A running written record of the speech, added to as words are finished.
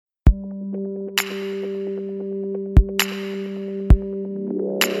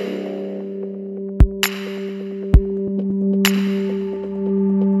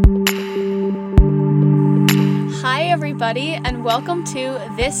everybody, and welcome to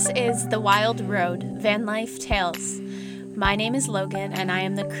This is the Wild Road, Van Life Tales. My name is Logan, and I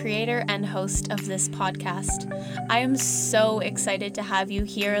am the creator and host of this podcast. I am so excited to have you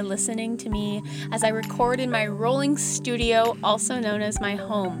here listening to me as I record in my rolling studio, also known as my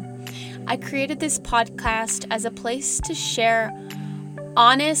home. I created this podcast as a place to share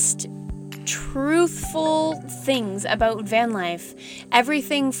honest, truthful things about van life.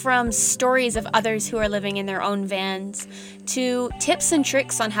 Everything from stories of others who are living in their own vans to tips and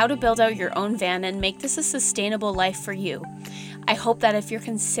tricks on how to build out your own van and make this a sustainable life for you. I hope that if you're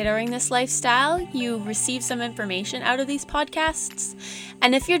considering this lifestyle, you receive some information out of these podcasts.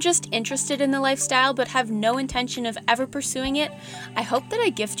 And if you're just interested in the lifestyle but have no intention of ever pursuing it, I hope that I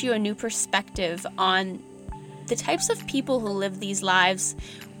gift you a new perspective on the types of people who live these lives,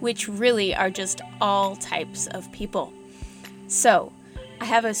 which really are just all types of people. So, I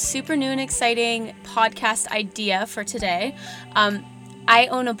have a super new and exciting podcast idea for today. I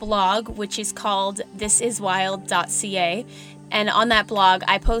own a blog which is called thisiswild.ca, and on that blog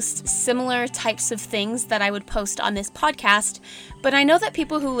I post similar types of things that I would post on this podcast, but I know that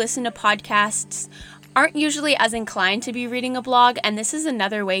people who listen to podcasts aren't usually as inclined to be reading a blog, and this is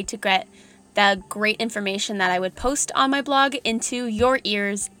another way to get the great information that I would post on my blog into your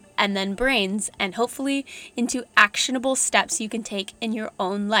ears and then brains, and hopefully into actionable steps you can take in your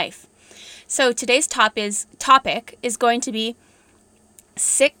own life. So today's topic is going to be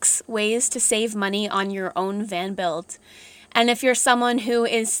 6 ways to save money on your own van build. And if you're someone who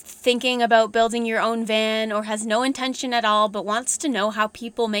is thinking about building your own van or has no intention at all but wants to know how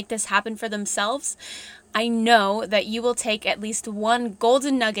people make this happen for themselves, I know that you will take at least one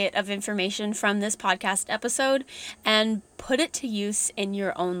golden nugget of information from this podcast episode and put it to use in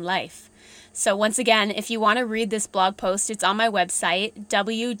your own life. So once again, if you want to read this blog post, it's on my website,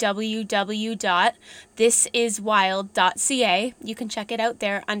 www.thisiswild.ca. You can check it out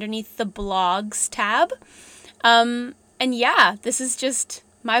there underneath the blogs tab. And yeah, this is just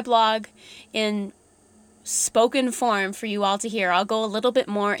my blog in spoken form for you all to hear. I'll go a little bit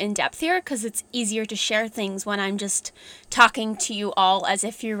more in depth here because it's easier to share things when I'm just talking to you all as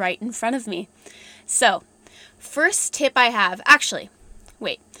if you're right in front of me. So, first tip I have,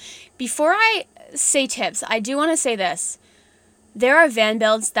 before I say tips, I do want to say this. There are van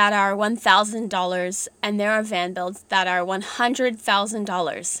builds that are $1,000 and there are van builds that are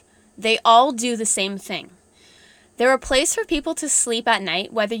 $100,000. They all do the same thing. They're a place for people to sleep at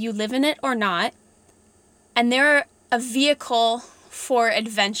night, whether you live in it or not. And they're a vehicle for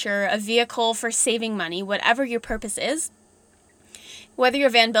adventure, a vehicle for saving money, whatever your purpose is. Whether your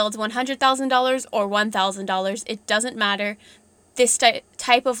van builds $100,000 or $1,000, it doesn't matter. This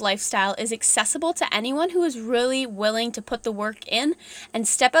type of lifestyle is accessible to anyone who is really willing to put the work in and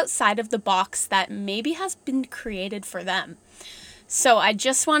step outside of the box that maybe has been created for them. So I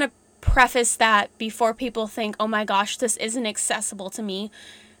just want to preface that before people think, oh my gosh, this isn't accessible to me.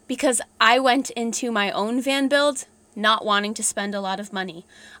 Because I went into my own van build not wanting to spend a lot of money.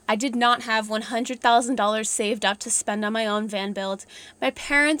 I did not have $100,000 saved up to spend on my own van build. My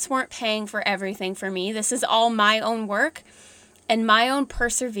parents weren't paying for everything for me. This is all my own work and my own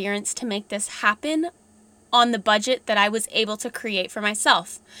perseverance to make this happen on the budget that I was able to create for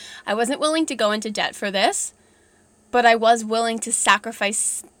myself. I wasn't willing to go into debt for this, but I was willing to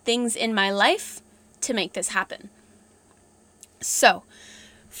sacrifice things in my life to make this happen. So,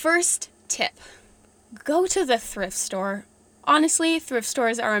 first tip, go to the thrift store. Honestly, thrift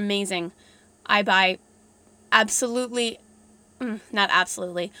stores are amazing. I buy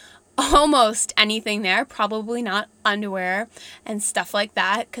almost anything there, probably not underwear and stuff like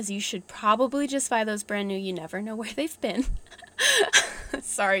that, because you should probably just buy those brand new. You never know where they've been.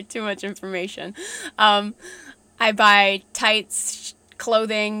 Sorry, too much information. I buy tights,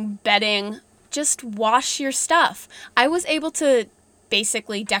 clothing, bedding. Just wash your stuff. I was able to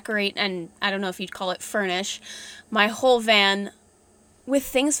basically decorate, and I don't know if you'd call it furnish, my whole van with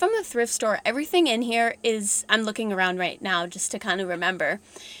things from the thrift store. Everything in here is, I'm looking around right now just to kind of remember.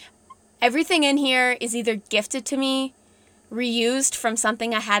 Everything in here is either gifted to me, reused from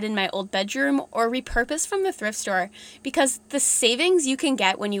something I had in my old bedroom, or repurposed from the thrift store, because the savings you can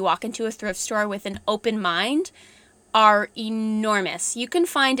get when you walk into a thrift store with an open mind are enormous. You can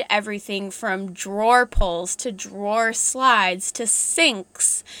find everything from drawer pulls to drawer slides to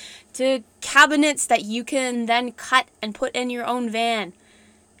sinks to cabinets that you can then cut and put in your own van.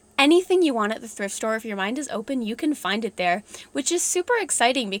 Anything you want at the thrift store, if your mind is open, you can find it there, which is super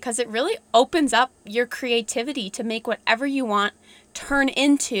exciting because it really opens up your creativity to make whatever you want turn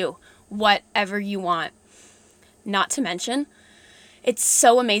into whatever you want. Not to mention, It's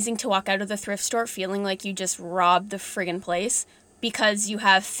so amazing to walk out of the thrift store feeling like you just robbed the friggin' place because you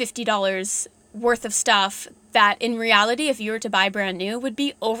have $50 worth of stuff that in reality, if you were to buy brand new, would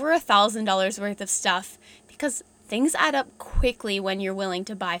be over $1,000 worth of stuff, because things add up quickly when you're willing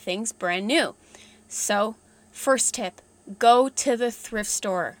to buy things brand new. So, first tip, go to the thrift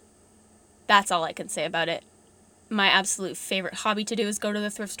store. That's all I can say about it. My absolute favorite hobby to do is go to the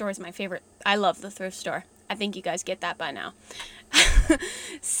thrift store. It's my favorite. I love the thrift store. I think you guys get that by now.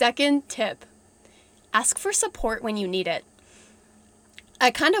 Second tip, ask for support when you need it. I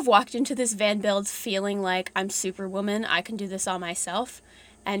kind of walked into this van build feeling like I'm Superwoman. I can do this all myself.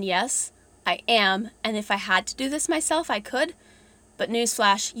 And yes, I am. And if I had to do this myself, I could. But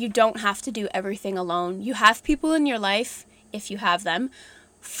newsflash, you don't have to do everything alone. You have people in your life, if you have them,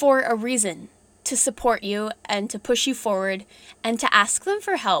 for a reason, to support you and to push you forward and to ask them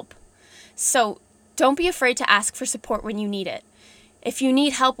for help. So don't be afraid to ask for support when you need it. If you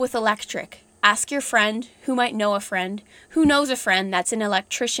need help with electric, ask your friend who might know a friend who knows a friend that's an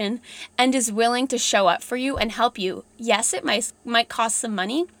electrician and is willing to show up for you and help you. Yes, it might cost some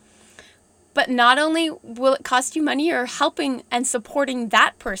money, but not only will it cost you money, you're helping and supporting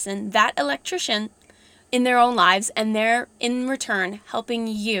that person, that electrician, in their own lives, and they're in return helping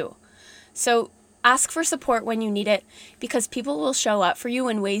you. So ask for support when you need it, because people will show up for you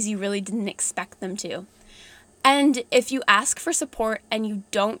in ways you really didn't expect them to. And if you ask for support and you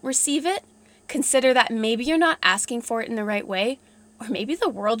don't receive it, consider that maybe you're not asking for it in the right way, or maybe the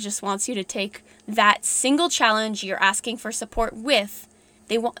world just wants you to take that single challenge you're asking for support with.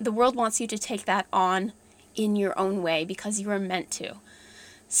 The world wants you to take that on in your own way because you were meant to.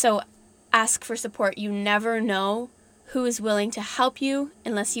 So ask for support. You never know who is willing to help you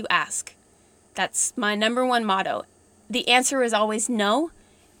unless you ask. That's my number one motto. The answer is always no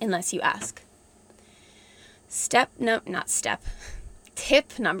unless you ask. Tip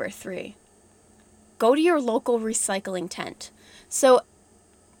number 3. Go to your local recycling tent. So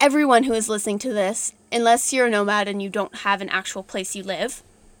everyone who is listening to this, unless you're a nomad and you don't have an actual place you live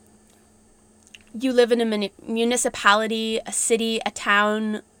in a municipality, a city, a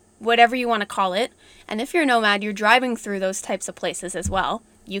town, whatever you want to call it. And if you're a nomad, you're driving through those types of places as well.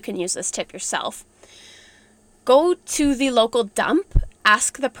 You can use this tip yourself. Go to the local dump.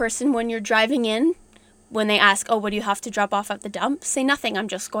 Ask the person when you're driving in. When they ask, oh, what do you have to drop off at the dump? Say nothing. I'm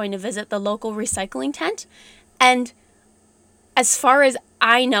just going to visit the local recycling tent. And as far as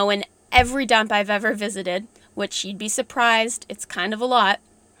I know, in every dump I've ever visited, which you'd be surprised, it's kind of a lot,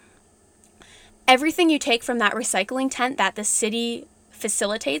 everything you take from that recycling tent that the city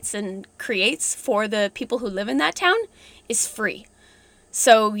facilitates and creates for the people who live in that town is free.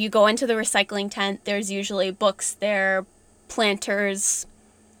 So you go into the recycling tent, there's usually books there, planters,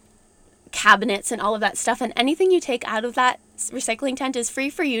 cabinets, and all of that stuff, and anything you take out of that recycling tent is free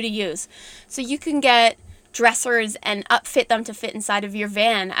for you to use. So you can get dressers and upfit them to fit inside of your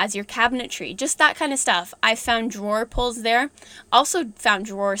van as your cabinetry, just that kind of stuff. I found drawer pulls there, also found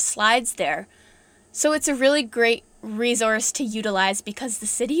drawer slides there. So it's a really great resource to utilize because the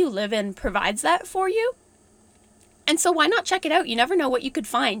city you live in provides that for you. And so why not check it out? You never know what you could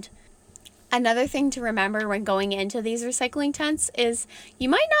find. Another thing to remember when going into these recycling tents is you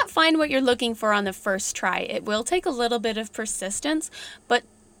might not find what you're looking for on the first try. It will take a little bit of persistence, but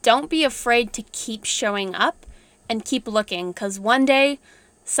don't be afraid to keep showing up and keep looking, because one day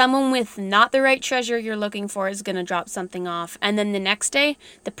someone with not the right treasure you're looking for is going to drop something off. And then the next day,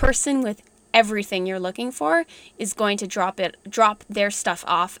 the person with everything you're looking for is going to drop their stuff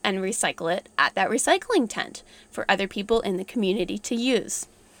off and recycle it at that recycling tent for other people in the community to use.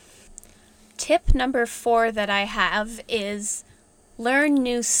 Tip number 4 that I have is learn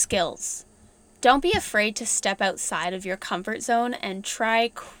new skills. Don't be afraid to step outside of your comfort zone and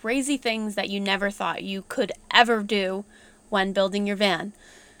try crazy things that you never thought you could ever do when building your van.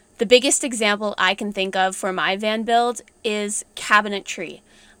 The biggest example I can think of for my van build is cabinetry.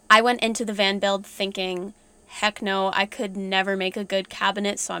 I went into the van build thinking, heck no, I could never make a good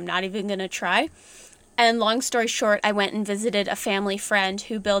cabinet, so I'm not even going to try. And long story short, I went and visited a family friend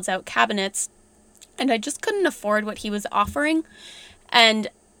who builds out cabinets, and I just couldn't afford what he was offering, and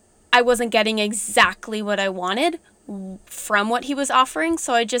I wasn't getting exactly what I wanted from what he was offering,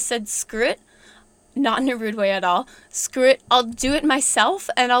 so I just said, screw it. Not in a rude way at all. Screw it, I'll do it myself,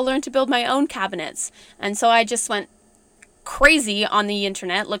 and I'll learn to build my own cabinets. And so I just went crazy on the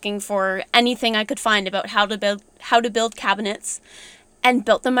internet looking for anything I could find about how to build cabinets, and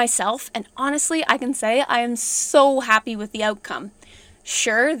built them myself. And honestly, I can say I am so happy with the outcome.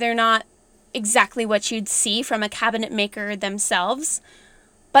 Sure, they're not exactly what you'd see from a cabinet maker themselves,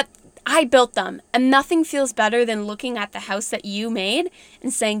 but I built them, and nothing feels better than looking at the house that you made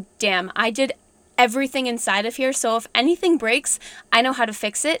and saying, damn, I did everything inside of here, so if anything breaks, I know how to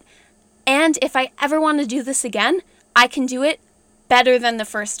fix it. And if I ever want to do this again, I can do it better than the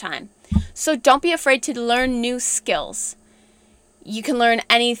first time. So don't be afraid to learn new skills. You can learn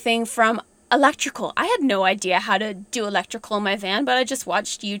anything from electrical. I had no idea how to do electrical in my van, but I just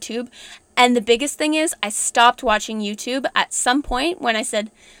watched YouTube. And the biggest thing is I stopped watching YouTube at some point when I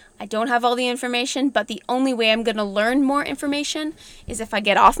said, I don't have all the information, but the only way I'm going to learn more information is if I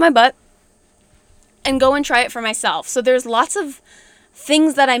get off my butt and go and try it for myself. So there's lots of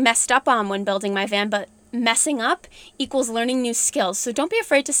things that I messed up on when building my van, but messing up equals learning new skills. So don't be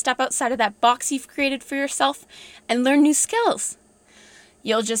afraid to step outside of that box you've created for yourself and learn new skills.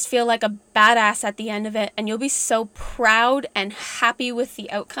 You'll just feel like a badass at the end of it, and you'll be so proud and happy with the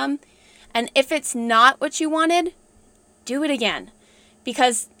outcome. And if it's not what you wanted, do it again.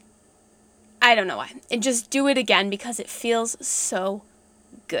 Because I don't know why. Just do it again because it feels so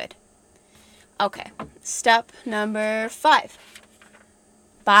good. Okay, step number 5.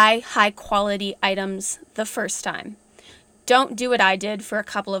 Buy high quality items the first time. Don't do what I did for a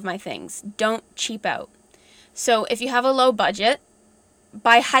couple of my things. Don't cheap out. So if you have a low budget,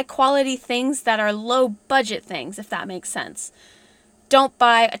 buy high quality things that are low budget things, if that makes sense. Don't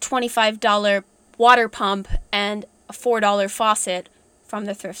buy a $25 water pump and a $4 faucet from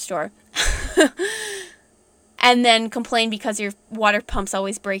the thrift store and then complain because your water pump's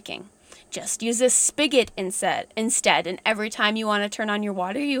always breaking. Just use a spigot instead, and every time you want to turn on your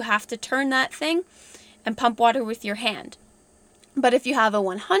water, you have to turn that thing and pump water with your hand. But if you have a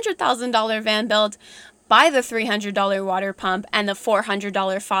 $100,000 van build, buy the $300 water pump and the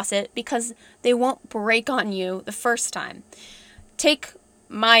 $400 faucet because they won't break on you the first time. Take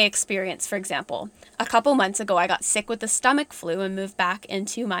my experience, for example. A couple months ago, I got sick with the stomach flu and moved back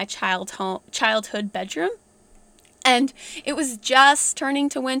into my childhood bedroom. And it was just turning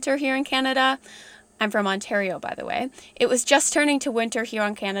to winter here in Canada. I'm from Ontario, by the way. It was just turning to winter here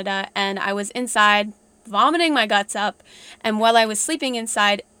in Canada, and I was inside vomiting my guts up. And while I was sleeping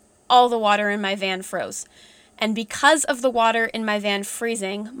inside, all the water in my van froze. And because of the water in my van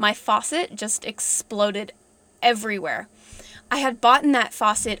freezing, my faucet just exploded everywhere. I had bought that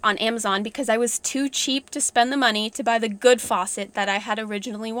faucet on Amazon because I was too cheap to spend the money to buy the good faucet that I had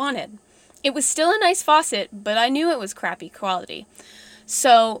originally wanted. It was still a nice faucet, but I knew it was crappy quality.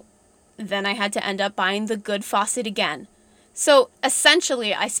 So then I had to end up buying the good faucet again. So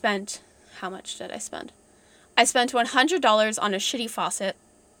essentially I spent, how much did I spend? I spent $100 on a shitty faucet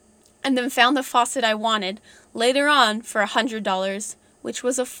and then found the faucet I wanted later on for $100, which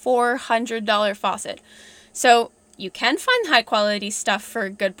was a $400 faucet. So you can find high quality stuff for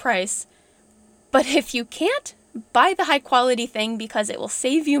a good price, but if you can't, buy the high quality thing because it will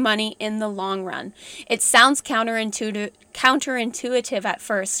save you money in the long run. It sounds counterintuitive at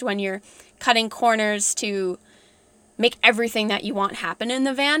first when you're cutting corners to make everything that you want happen in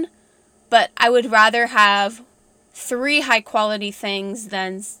the van, but I would rather have 3 high quality things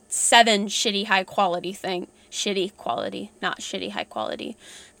than 7 shitty high quality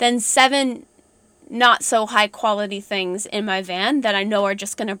than 7 not so high quality things in my van that I know are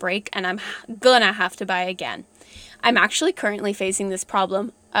just going to break and I'm gonna have to buy again. I'm actually currently facing this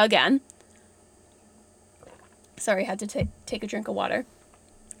problem again. Sorry, I had to take a drink of water.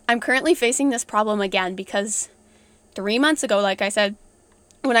 I'm currently facing this problem again because 3 months ago, like I said,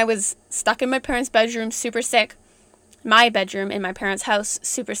 when I was stuck in my parents' bedroom super sick, my bedroom in my parents' house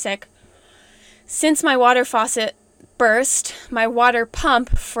super sick, since my water faucet burst, my water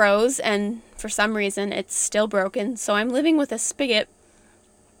pump froze, and for some reason it's still broken, so I'm living with a spigot,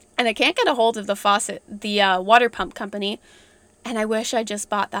 and I can't get a hold of the water pump company, and I wish I just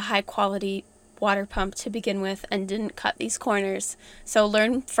bought the high quality water pump to begin with and didn't cut these corners. So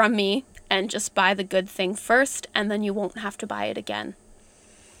learn from me and just buy the good thing first, and then you won't have to buy it again.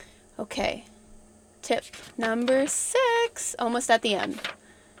 Okay, tip number 6, almost at the end.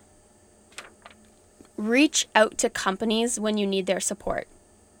 Reach out to companies when you need their support.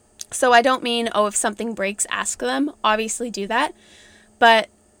 So I don't mean, if something breaks, ask them. Obviously do that. But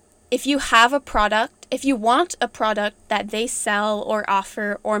if you have a product, if you want a product that they sell or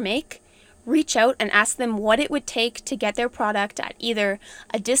offer or make, reach out and ask them what it would take to get their product at either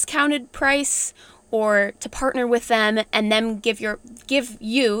a discounted price or to partner with them and them give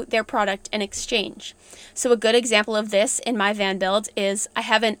you their product in exchange. So a good example of this in my van build is I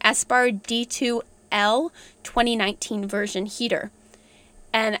have an Espar D2L 2019 version heater.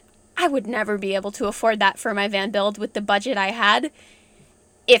 And I would never be able to afford that for my van build with the budget I had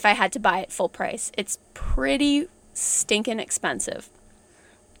if I had to buy it full price. It's pretty stinking expensive.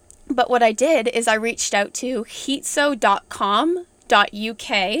 But what I did is I reached out to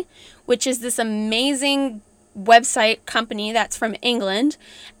heatso.com.uk, which is this amazing website company that's from England,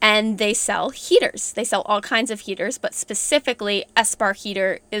 and they sell heaters. They sell all kinds of heaters, but specifically Espar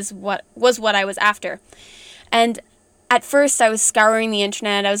heater is what I was after. And at first I was scouring the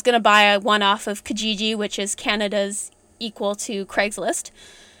internet. I was going to buy one off of Kijiji, which is Canada's equal to Craigslist.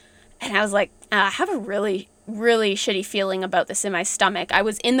 And I was like, I have a really shitty feeling about this in my stomach. I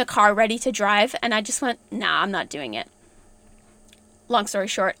was in the car ready to drive, and I just went, nah, I'm not doing it. Long story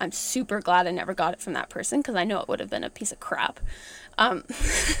short, I'm super glad I never got it from that person, because I know it would have been a piece of crap.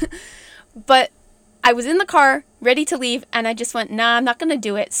 But I was in the car ready to leave, and I just went, nah, I'm not going to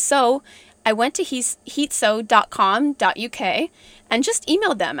do it. So I went to heatso.com.uk and just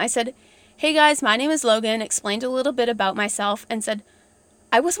emailed them. I said, hey guys, my name is Logan, explained a little bit about myself, and said,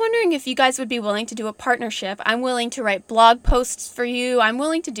 I was wondering if you guys would be willing to do a partnership. I'm willing to write blog posts for you. I'm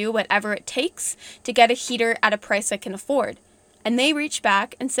willing to do whatever it takes to get a heater at a price I can afford. And they reached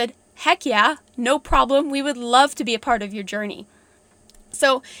back and said, heck yeah, no problem. We would love to be a part of your journey.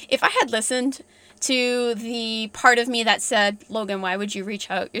 So if I had listened to the part of me that said, Logan, why would you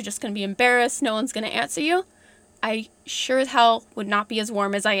reach out? You're just going to be embarrassed. No one's going to answer you. I sure as hell would not be as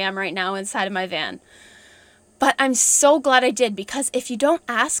warm as I am right now inside of my van. But I'm so glad I did, because if you don't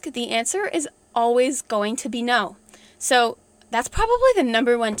ask, the answer is always going to be no. So that's probably the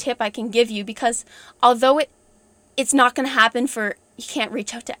number one tip I can give you, because although it's not going to happen you can't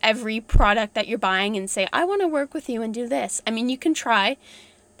reach out to every product that you're buying and say, I want to work with you and do this. I mean, you can try,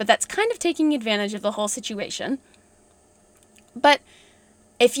 but that's kind of taking advantage of the whole situation. But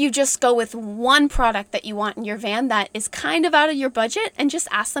if you just go with one product that you want in your van that is kind of out of your budget and just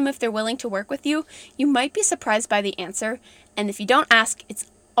ask them if they're willing to work with you, you might be surprised by the answer. And if you don't ask,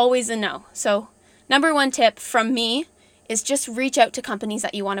 it's always a no. So number one tip from me is just reach out to companies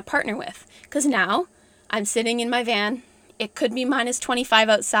that you want to partner with. Because now I'm sitting in my van. It could be minus 25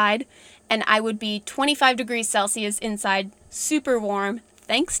 outside, and I would be 25 degrees Celsius inside, super warm,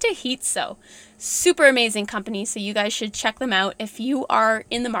 thanks to Heatso. Super amazing company, so you guys should check them out if you are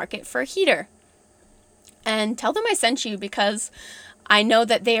in the market for a heater. And tell them I sent you, because I know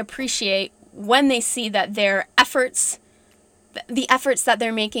that they appreciate when they see that the efforts that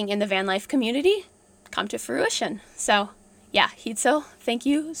they're making in the van life community come to fruition. So yeah, Heatso, thank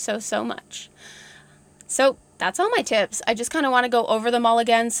you so much. So that's all my tips. I just kind of want to go over them all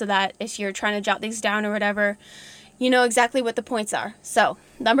again so that if you're trying to jot these down or whatever, you know exactly what the points are. So,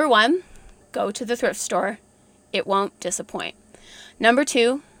 number 1, go to the thrift store. It won't disappoint. Number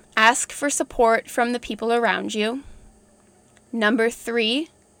 2, ask for support from the people around you. Number 3,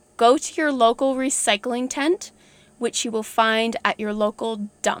 go to your local recycling tent, which you will find at your local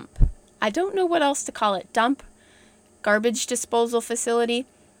dump. I don't know what else to call it. Dump? Garbage disposal facility?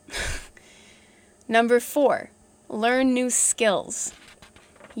 Number 4, learn new skills.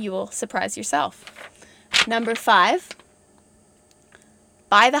 You will surprise yourself. Number 5,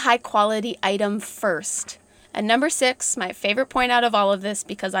 buy the high quality item first. And number 6, my favorite point out of all of this,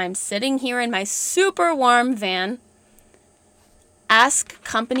 because I'm sitting here in my super warm van, ask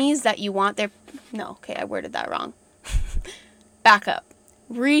companies that you want I worded that wrong. Back up.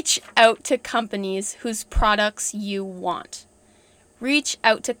 Reach out to companies whose products you want. Reach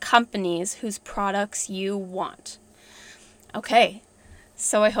out to companies whose products you want. Okay,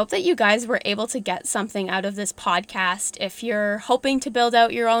 so I hope that you guys were able to get something out of this podcast. If you're hoping to build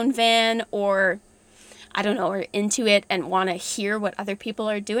out your own van, or are into it and want to hear what other people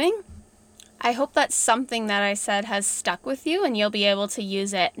are doing, I hope that something that I said has stuck with you and you'll be able to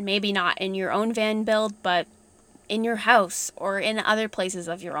use it, maybe not in your own van build, but in your house or in other places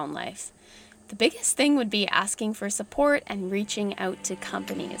of your own life. The biggest thing would be asking for support and reaching out to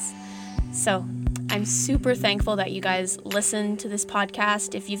companies. So I'm super thankful that you guys listened to this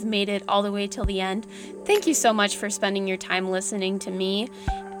podcast. If you've made it all the way till the end, thank you so much for spending your time listening to me.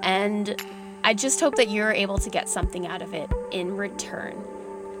 And I just hope that you're able to get something out of it in return.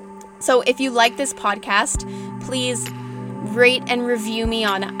 So if you like this podcast, please rate and review me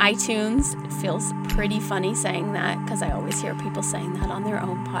on iTunes. It feels pretty funny saying that, because I always hear people saying that on their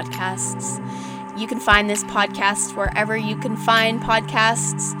own podcasts. You can find this podcast wherever you can find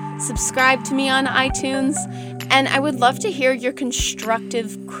podcasts. Subscribe to me on iTunes, and I would love to hear your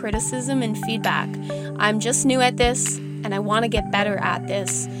constructive criticism and feedback. I'm just new at this, and I want to get better at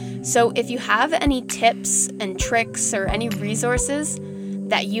this. So if you have any tips and tricks or any resources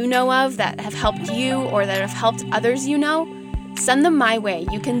that you know of that have helped you or that have helped others you know, send them my way.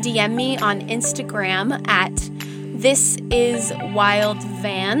 You can DM me on Instagram at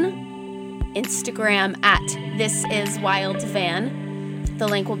thisiswildvan. Instagram at thisiswildvan. The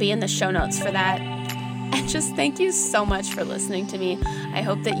link will be in the show notes for that. And just thank you so much for listening to me. I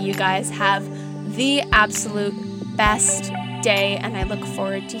hope that you guys have the absolute best day, and I look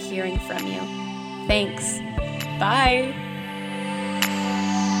forward to hearing from you. Thanks. Bye.